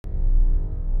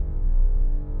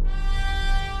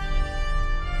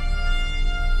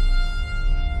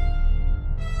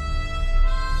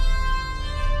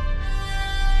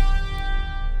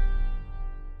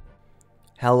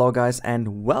Hello guys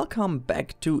and welcome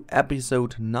back to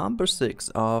episode number 6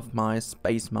 of my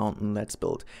Space Mountain Let's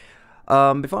Build.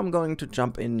 Before I'm going to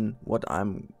jump in what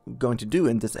I'm going to do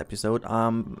in this episode,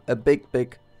 a big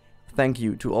thank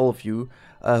you to all of you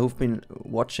who've been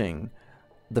watching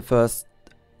the first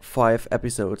 5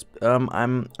 episodes.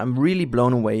 I'm really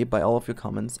blown away by all of your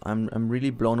comments. I'm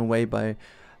really blown away by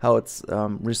how it's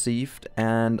received,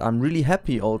 and I'm really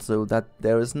happy also that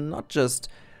there is not just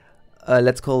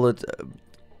let's call it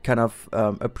kind of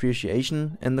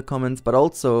appreciation in the comments, but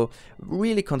also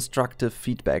really constructive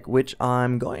feedback, which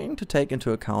I'm going to take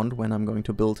into account when I'm going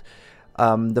to build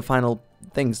the final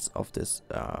things of this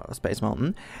Space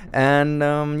Mountain.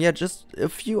 And yeah, just a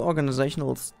few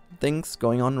organizational things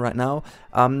going on right now.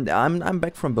 I'm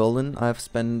back from Berlin. I've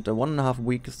spent 1.5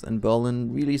 weeks in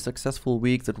Berlin, really successful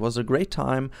weeks. It was a great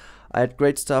time. I had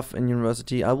great stuff in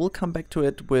university. I will come back to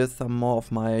it with more of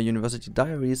my university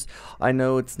diaries. I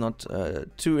know it's not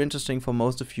too interesting for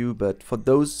most of you, but for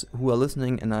those who are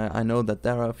listening, and I know that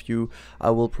there are a few,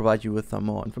 I will provide you with some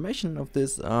more information of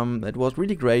this. It was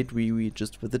really great. We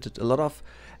just visited a lot of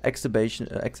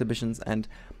exhibitions, and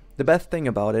the best thing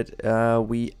about it,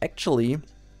 we actually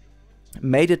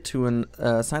made it to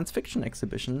a science fiction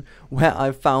exhibition where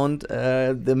I found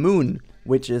the moon,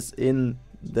 which is in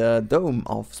the dome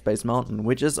of Space Mountain,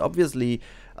 which is obviously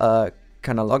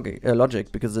kind of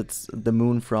logic, because it's the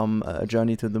moon from A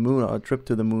Journey to the Moon, or A Trip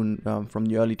to the Moon, from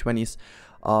the early 20s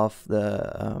of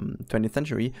the 20th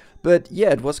century. But yeah,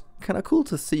 it was kind of cool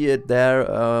to see it there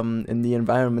in the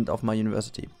environment of my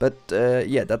university. But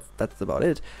yeah, that's about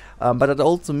it. But it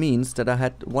also means that I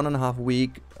had 1.5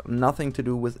 weeks, nothing to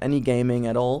do with any gaming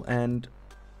at all, and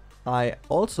I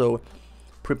also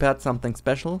prepared something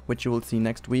special, which you will see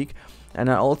next week. And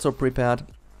I also prepared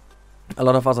a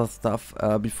lot of other stuff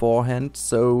beforehand,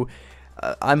 so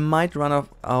I might run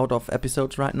out of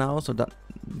episodes right now, so that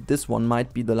this one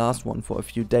might be the last one for a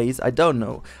few days. I don't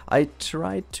know. I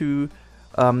try to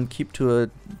keep to a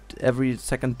every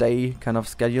second day kind of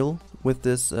schedule with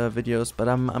this videos, but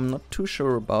I'm not too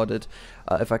sure about it,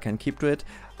 if I can keep to it.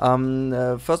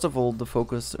 First of all, the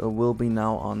focus will be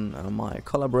now on my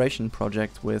collaboration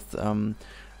project with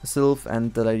Sylph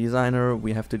and the designer.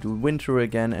 We have to do Winter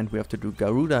again, and we have to do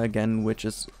Garuda again, which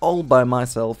is all by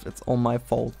myself. It's all my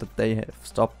fault that they have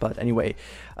stopped, but anyway,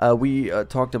 we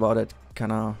talked about it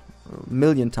kind of a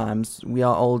million times. We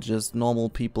are all just normal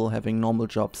people having normal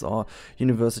jobs or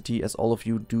university, as all of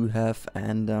you do have,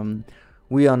 and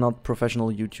we are not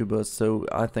professional YouTubers, so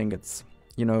I think it's,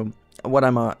 you know, what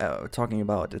I'm talking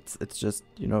about. It's just,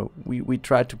 you know, we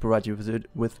try to provide you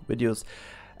with videos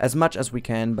as much as we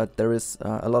can, but there is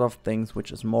a lot of things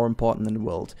which is more important in the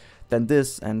world than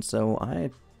this, and so I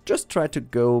just try to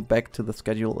go back to the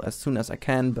schedule as soon as I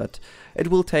can, but it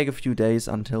will take a few days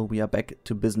until we are back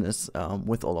to business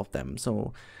with all of them.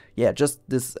 So yeah, just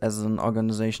this as an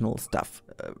organizational stuff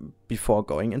before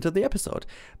going into the episode.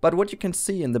 But what you can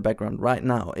see in the background right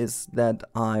now is that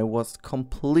I was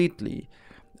completely,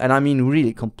 and I mean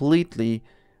really completely,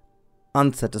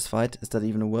 unsatisfied. Is that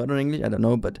even a word in English? I don't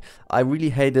know, but I really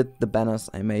hated the banners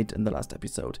I made in the last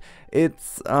episode.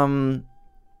 It's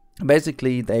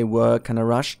basically they were kind of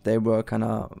rushed, they were kind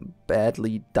of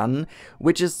badly done,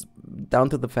 which is down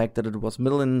to the fact that it was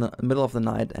middle of the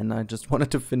night, and I just wanted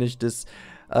to finish this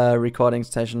recording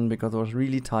session because I was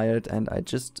really tired, and I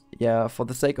just, yeah, for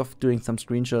the sake of doing some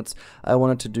screenshots, I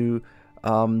wanted to do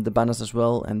the banners as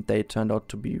well, and they turned out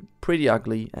to be pretty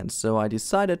ugly, and so I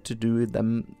decided to do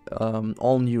them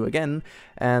all new again,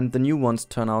 and the new ones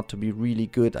turn out to be really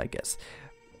good, I guess.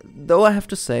 Though I have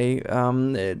to say,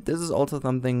 this is also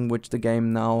something which the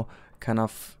game now kind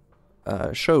of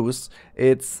shows.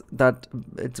 It's that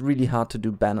it's really hard to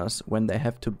do banners when they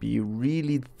have to be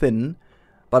really thin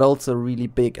but also really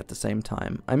big at the same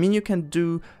time. I mean, you can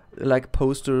do like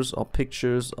posters or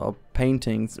pictures or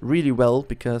paintings really well,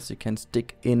 because you can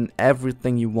stick in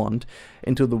everything you want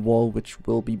into the wall, which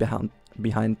will be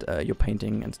behind your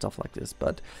painting and stuff like this.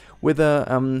 But with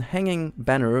a hanging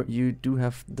banner, you do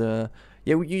have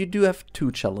you do have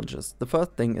 2 challenges. The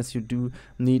first thing is you do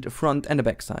need a front and a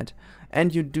back side,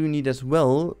 and you do need as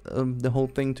well the whole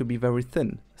thing to be very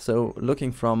thin. So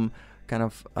looking from kind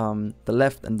of the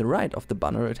left and the right of the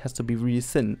banner, it has to be really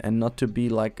thin and not to be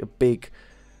like a big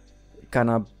kind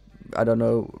of, I don't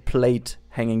know, plate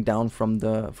hanging down from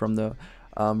the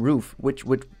roof, which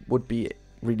would be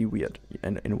really weird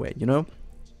in a way, you know.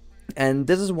 And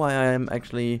this is why I am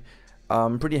actually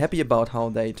pretty happy about how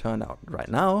they turned out right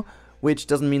now, which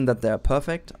doesn't mean that they're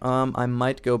perfect. I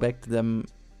might go back to them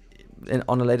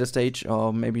on a later stage,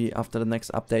 or maybe after the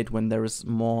next update when there is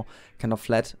more kind of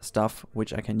flat stuff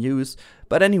which I can use.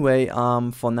 But anyway,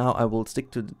 for now I will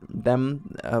stick to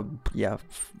them. Yeah,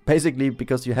 basically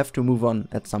because you have to move on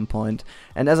at some point.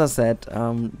 And as I said,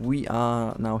 we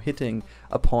are now hitting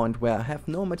a point where I have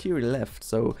no material left.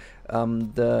 So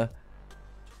the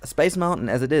Space Mountain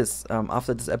as it is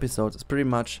after this episode is pretty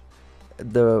much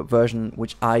the version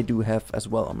which I do have as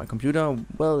well on my computer.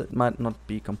 Well, it might not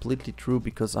be completely true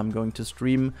because I'm going to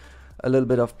stream a little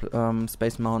bit of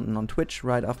Space Mountain on Twitch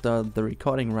right after the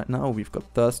recording. Right now we've got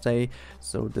Thursday,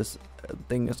 so this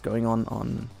thing is going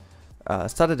on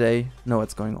Saturday. No,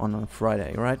 it's going on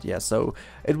Friday, right? Yeah, so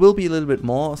it will be a little bit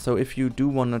more. So if you do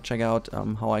want to check out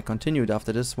how I continued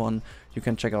after this one, you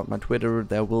can check out my Twitter.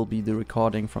 There will be the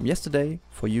recording from yesterday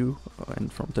for you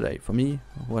and from today for me.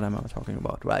 What am I talking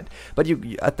about, right? But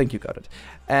I think you got it.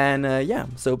 And yeah,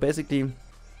 so basically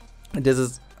this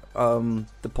is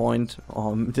the point.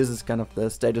 This is kind of the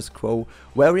status quo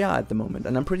where we are at the moment,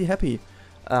 and I'm pretty happy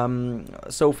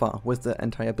so far with the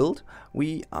entire build.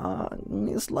 We are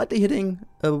slightly hitting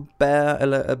a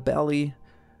barely,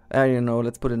 you know,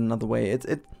 let's put it another way.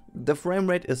 The frame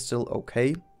rate is still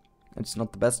okay. It's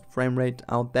not the best frame rate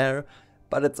out there,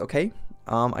 but it's okay.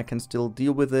 I can still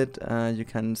deal with it. You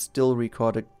can still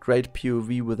record a great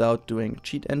POV without doing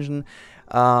cheat engine.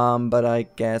 But I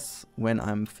guess when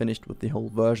I'm finished with the whole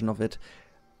version of it,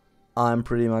 I'm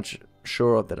pretty much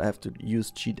sure that I have to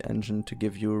use cheat engine to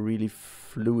give you a really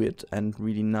fluid and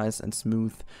really nice and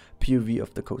smooth POV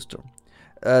of the coaster.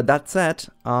 That said,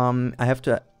 I have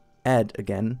to add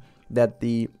again that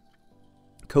the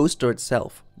coaster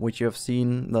itself, which you have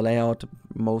seen the layout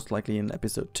most likely in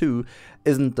episode 2,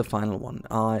 isn't the final one.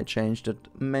 I changed it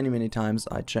many times.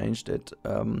 I changed it,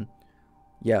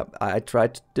 yeah, I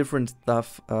tried different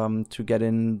stuff to get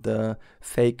in the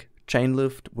fake chain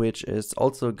lift, which is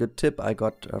also a good tip I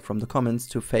got from the comments,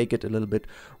 to fake it a little bit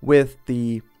with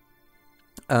the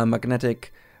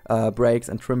magnetic brakes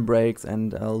and trim brakes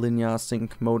and linear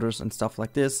sync motors and stuff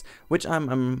like this, which I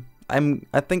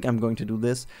think I'm going to do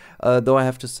this, though I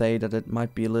have to say that it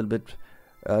might be a little bit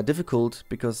difficult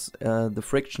because the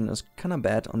friction is kind of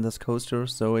bad on this coaster,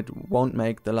 so it won't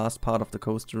make the last part of the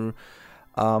coaster.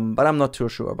 But I'm not too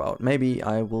sure about. Maybe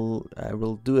I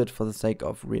will do it for the sake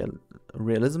of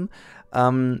realism.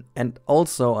 And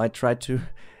also I tried to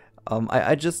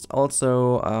I just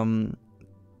also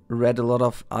read a lot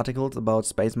of articles about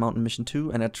Space Mountain Mission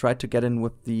 2, and I tried to get in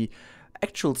with the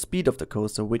actual speed of the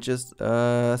coaster, which is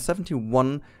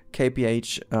 71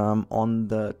 kph on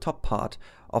the top part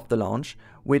of the launch,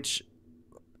 which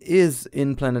is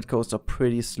in Planet Coaster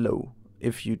pretty slow.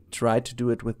 If you try to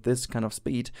do it with this kind of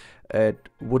speed, it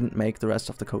wouldn't make the rest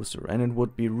of the coaster, and it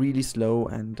would be really slow,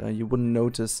 and you wouldn't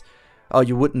notice, or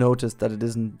you would notice that it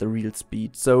isn't the real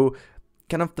speed. So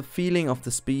kind of the feeling of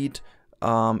the speed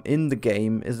in the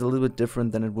game is a little bit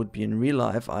different than it would be in real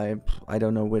life. I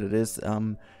don't know what it is.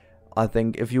 I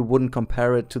think if you wouldn't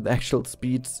compare it to the actual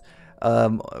speeds,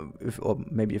 or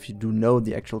maybe if you do know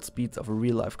the actual speeds of a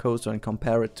real life coaster and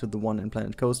compare it to the one in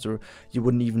Planet Coaster, you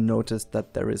wouldn't even notice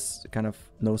that there is kind of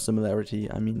no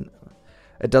similarity. I mean,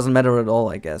 it doesn't matter at all,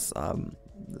 I guess.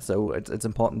 So it's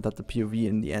important that the POV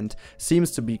in the end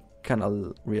seems to be kind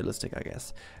of realistic, I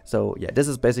guess. So yeah, this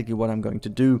is basically what I'm going to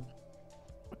do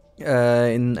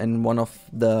in one of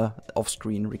the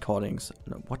off-screen recordings.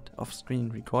 No, what off-screen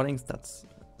recordings? That's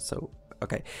so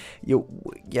okay.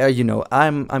 Yeah, you know,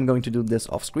 I'm going to do this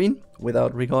off screen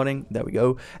without recording. There we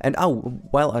go. And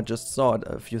well, I just saw it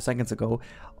a few seconds ago.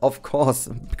 Of course,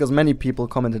 because many people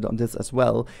commented on this as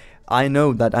well. I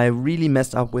know that I really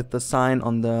messed up with the sign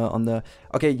on the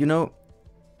okay, you know,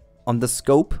 on the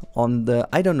scope, on the,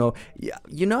 I don't know.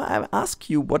 You know, I asked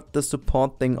you what the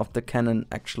support thing of the cannon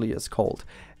actually is called,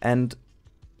 and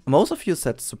most of you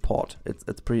said support. It's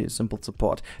pretty simple,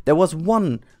 support. There was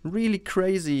one really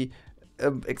crazy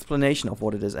explanation of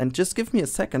what it is, and just give me a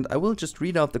second. I will just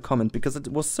read out the comment because it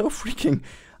was so freaking.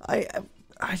 I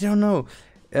don't know.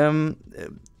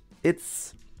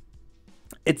 It's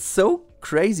so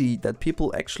crazy that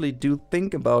people actually do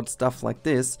think about stuff like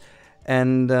this,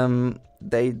 and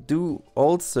they do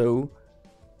also.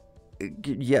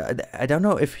 Yeah, I don't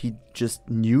know if he just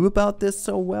knew about this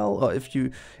so well, or if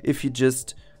you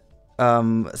just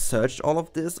searched all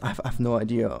of this. I have no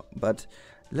idea, but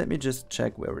let me just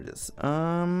check where it is.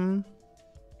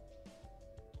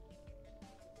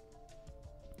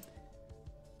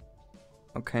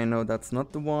 Okay, no, that's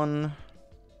not the one.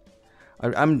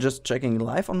 I'm just checking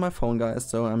live on my phone, guys,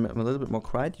 so I'm a little bit more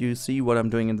quiet. You see what I'm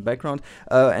doing in the background.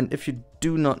 And if you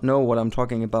do not know what I'm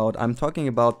talking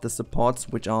about the supports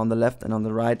which are on the left and on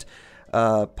the right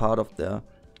part of the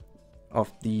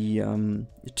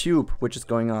tube which is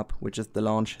going up, which is the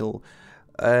launch hill.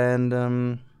 And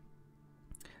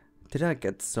did I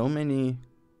get so many?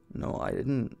 No, I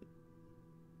didn't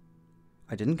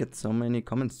get so many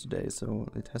comments today, so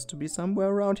it has to be somewhere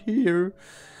around here.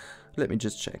 Let me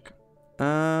just check.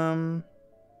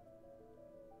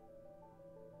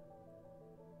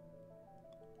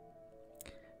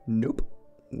 Nope.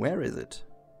 Where is it?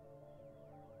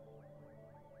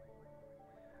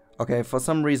 Okay, for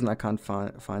some reason I can't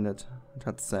find it.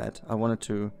 That's sad. I wanted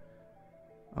to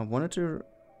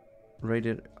rate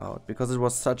it out because it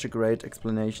was such a great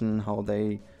explanation how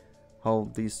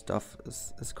this stuff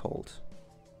is called.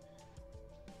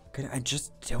 Okay, I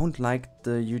just don't like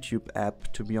the YouTube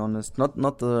app, to be honest.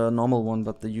 Not the normal one,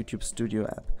 but the YouTube Studio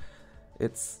app.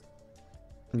 It's,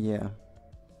 yeah.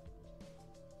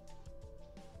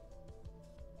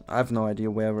 I have no idea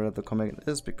where the comic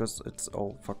is because it's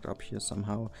all fucked up here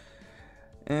somehow.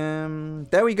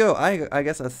 There we go. I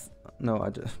guess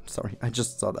sorry, I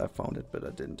just thought I found it, but I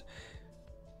didn't.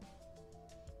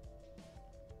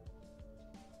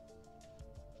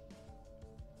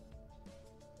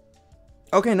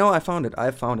 Okay, no, I found it.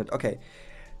 Okay.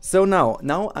 So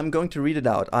now I'm going to read it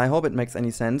out. I hope it makes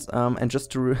any sense. And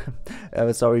just to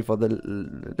sorry for the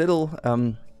little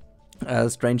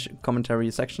strange commentary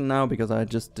section now, because I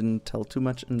just didn't tell too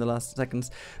much in the last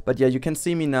seconds. But yeah, you can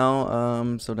see me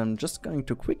now. So I'm just going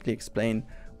to quickly explain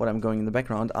what I'm going in the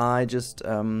background. I just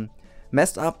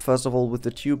messed up first of all with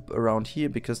the tube around here,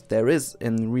 because there is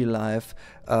in real life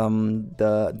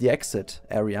the exit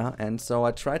area, and so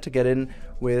I tried to get in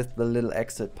with the little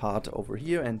exit part over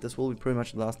here, and this will be pretty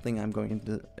much the last thing I'm going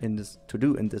to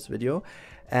do in this video.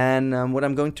 And what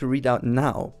I'm going to read out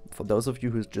now, for those of you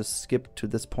who just skipped to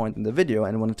this point in the video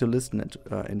and wanted to listen it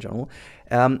in general,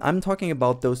 I'm talking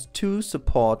about those two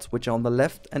supports which are on the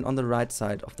left and on the right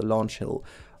side of the launch hill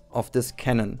of this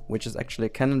cannon, which is actually a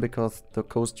cannon because the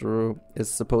coaster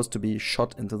is supposed to be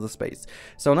shot into the space.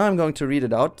 So now I'm going to read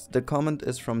it out. The comment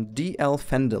is from D.L.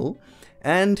 Fendel,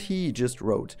 and he just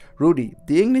wrote, Rudy,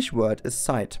 the English word is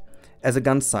sight, as a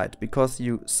gun sight, because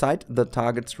you sight the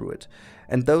target through it.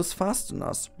 And those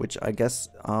fasteners, which I guess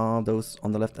are those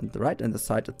on the left and the right, and the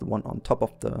sight is the one on top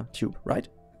of the tube, right?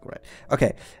 Right.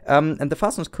 Okay. And the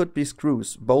fasteners could be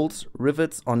screws, bolts,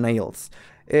 rivets, or nails.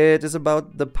 It is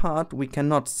about the part we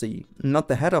cannot see, not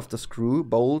the head of the screw,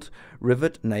 bolt,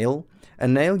 rivet, nail. A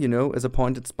nail, you know, is a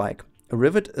pointed spike. A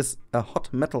rivet is a hot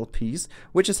metal piece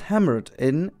which is hammered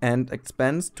in and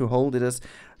expands to hold it as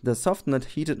the softened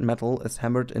heated metal is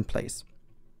hammered in place.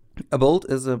 A bolt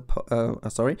is a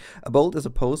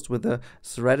post with a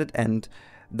threaded end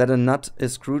that a nut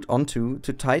is screwed onto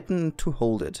to tighten to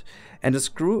hold it, and a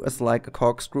screw is like a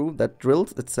corkscrew that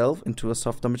drills itself into a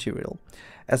softer material.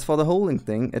 As for the holding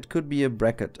thing, it could be a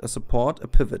bracket, a support, a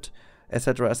pivot,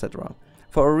 etc., etc.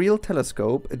 For a real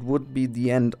telescope, it would be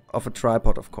the end of a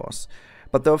tripod, of course.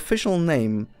 But the official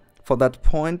name for that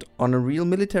point on a real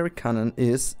military cannon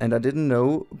is, and I didn't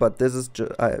know, but this is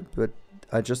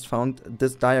I just found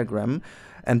this diagram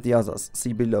and the others.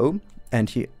 See below. And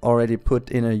he already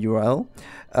put in a URL.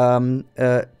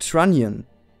 Trunnion.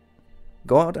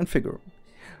 Go out and figure.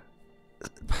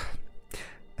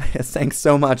 Thanks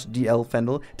so much, DL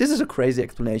Fendel. This is a crazy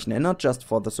explanation, and not just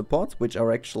for the supports, which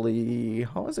are actually,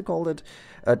 how is it called?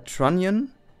 A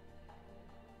trunnion?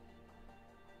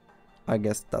 I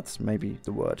guess that's maybe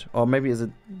the word, or maybe is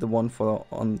it the one for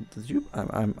on the tube?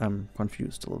 I'm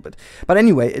confused a little bit. But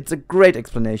anyway, it's a great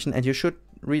explanation, and you should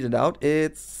read it out.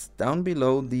 It's down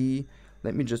below the.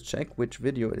 Let me just check which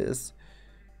video it is.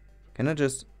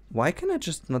 Why can I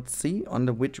just not see on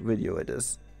the which video it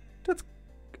is?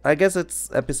 I guess it's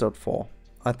episode 4.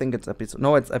 I think it's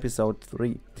it's episode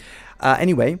 3.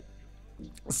 Anyway,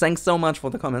 thanks so much for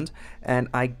the comment, and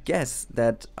I guess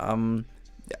that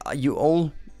you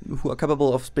all who are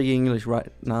capable of speaking English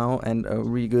right now and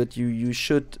really good, you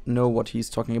should know what he's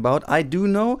talking about. I do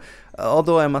know,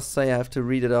 although I must say I have to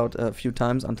read it out a few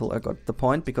times until I got the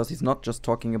point, because he's not just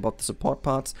talking about the support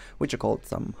parts, which are called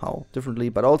somehow differently,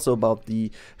 but also about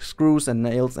the screws and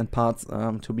nails and parts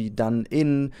to be done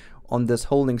on this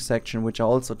holding section, which I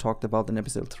also talked about in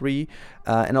episode 3,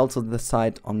 and also the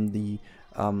sight on the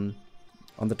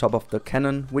top of the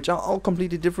cannon, which are all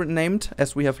completely different named,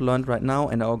 as we have learned right now,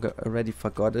 and I already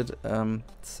forgot it.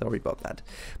 Sorry about that.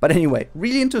 But anyway,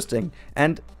 really interesting.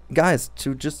 And guys,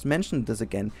 to just mention this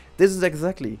again, this is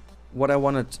exactly what I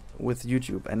wanted with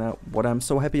YouTube, and what I'm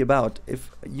so happy about.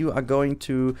 If you are going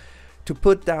to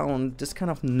put down this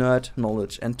kind of nerd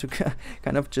knowledge and to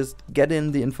kind of just get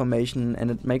in the information,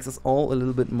 and it makes us all a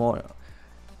little bit more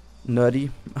nerdy,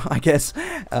 I guess,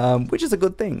 which is a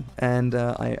good thing. And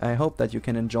I hope that you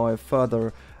can enjoy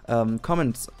further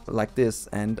comments like this,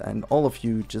 and all of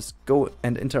you just go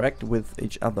and interact with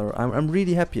each other. I'm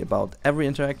really happy about every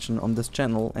interaction on this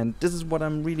channel, and this is what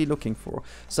I'm really looking for.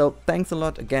 So thanks a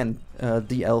lot again,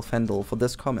 DL Fendel, for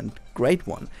this comment. Great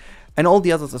one. And all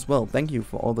the others as well, thank you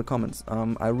for all the comments.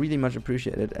 I really much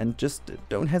appreciate it, and just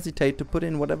don't hesitate to put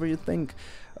in whatever you think.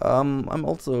 I'm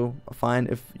also fine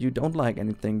if you don't like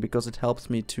anything, because it helps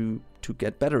me to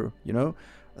get better, you know?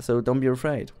 So don't be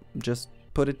afraid, just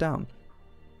put it down.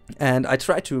 And I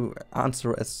try to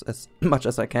answer as much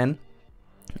as I can.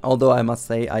 Although I must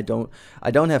say I don't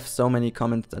have so many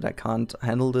comments that I can't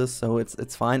handle this, so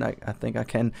it's fine. I think I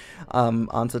can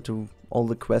answer to all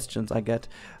the questions I get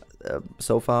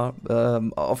so far.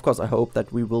 Of course, I hope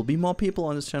that we will be more people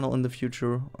on this channel in the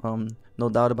future. No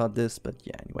doubt about this. But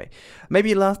yeah, anyway,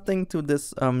 maybe last thing to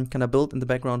this kind of build in the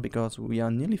background, because we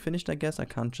are nearly finished. I guess I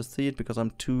can't just see it because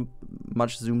I'm too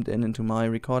much zoomed in into my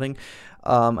recording,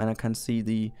 and I can't see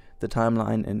the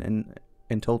timeline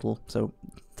in total. So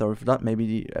sorry for that. Maybe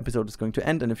the episode is going to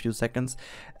end in a few seconds.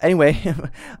 Anyway,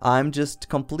 I'm just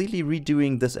completely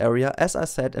redoing this area. As I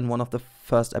said in one of the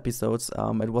first episodes,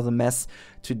 it was a mess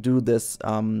to do this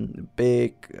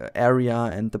big area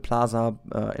and the plaza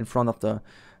in front of the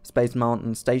Space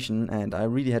Mountain station, and I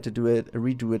really had to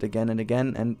redo it again and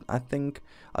again, and I think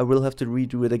I will have to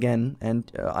redo it again.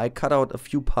 And I cut out a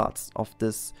few parts of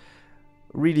this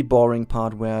really boring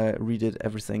part where I redid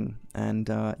everything, and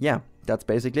yeah, that's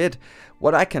basically it,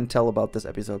 what I can tell about this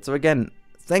episode. So again,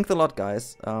 thanks a lot,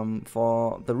 guys,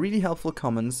 for the really helpful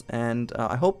comments, and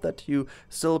I hope that you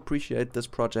still appreciate this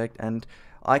project. And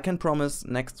I can promise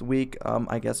next week,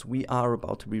 I guess we are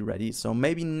about to be ready, so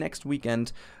maybe next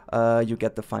weekend you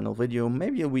get the final video.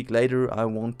 Maybe a week later. I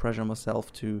won't pressure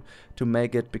myself to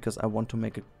make it, because I want to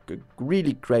make a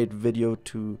really great video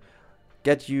to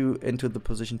get you into the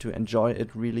position to enjoy it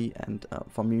really. And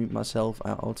for me myself,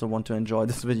 I also want to enjoy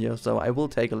this video, so I will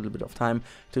take a little bit of time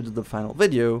to do the final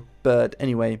video. But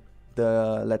anyway,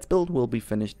 the Let's Build will be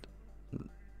finished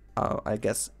I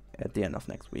guess at the end of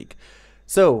next week.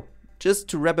 So just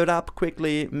to wrap it up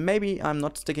quickly, maybe I'm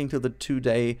not sticking to the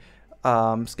 2-day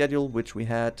schedule which we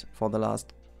had for the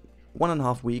last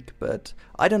 1.5 weeks, but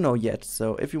I don't know yet.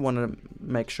 So if you want to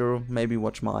make sure, maybe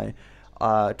watch my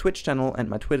Twitch channel and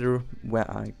my Twitter, where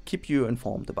I keep you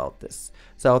informed about this.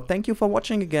 So thank you for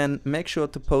watching again. Make sure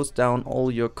to post down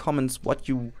all your comments, what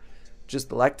you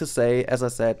just like to say, as I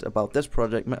said, about this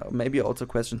project, maybe also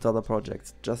questions to other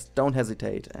projects. Just don't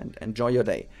hesitate, and enjoy your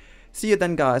day. See you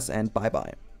then, guys, and bye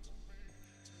bye.